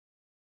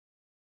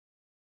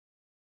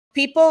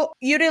People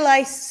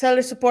utilize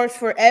seller support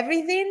for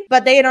everything,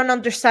 but they don't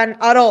understand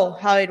at all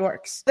how it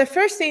works. The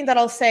first thing that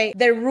I'll say,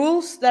 the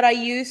rules that I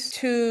use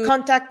to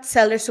contact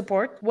seller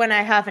support when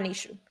I have an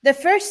issue. The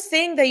first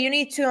thing that you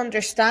need to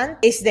understand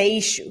is the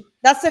issue.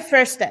 That's the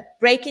first step,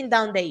 breaking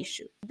down the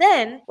issue.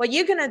 Then what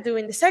you're going to do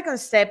in the second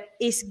step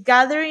is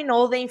gathering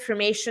all the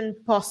information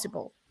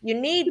possible. You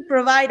need to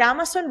provide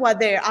Amazon what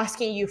they're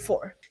asking you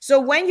for. So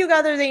when you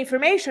gather the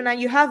information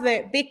and you have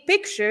the big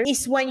picture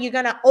is when you're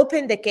going to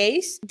open the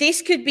case.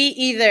 This could be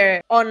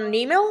either on an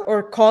email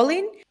or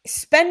calling.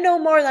 Spend no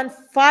more than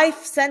 5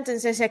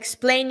 sentences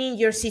explaining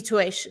your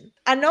situation.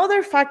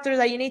 Another factor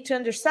that you need to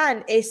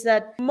understand is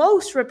that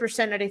most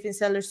representatives in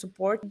seller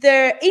support,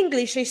 their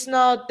English is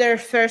not their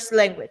first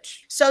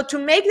language. So to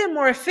make them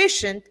more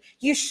efficient,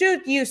 you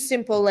should use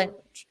simple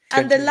language.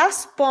 And the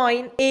last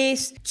point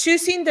is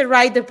choosing the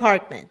right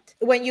department.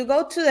 When you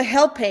go to the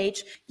help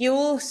page, you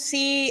will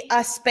see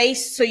a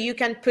space so you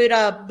can put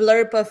a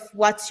blurb of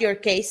what's your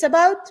case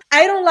about.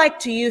 I don't like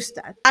to use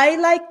that. I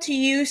like to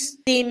use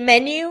the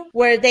menu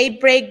where they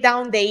break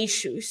down the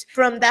issues.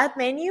 From that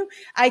menu,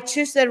 I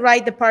choose the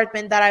right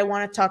department that I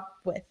want to talk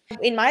with.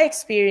 In my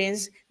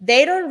experience,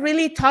 they don't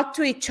really talk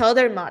to each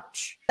other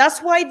much. That's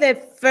why the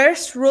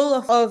first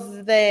rule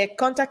of the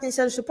contacting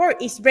seller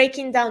support is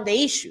breaking down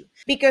the issue,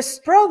 because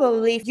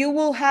probably you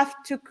will have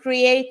to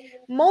create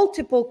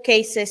multiple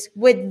cases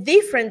with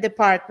different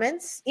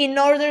departments in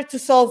order to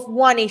solve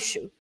one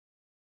issue.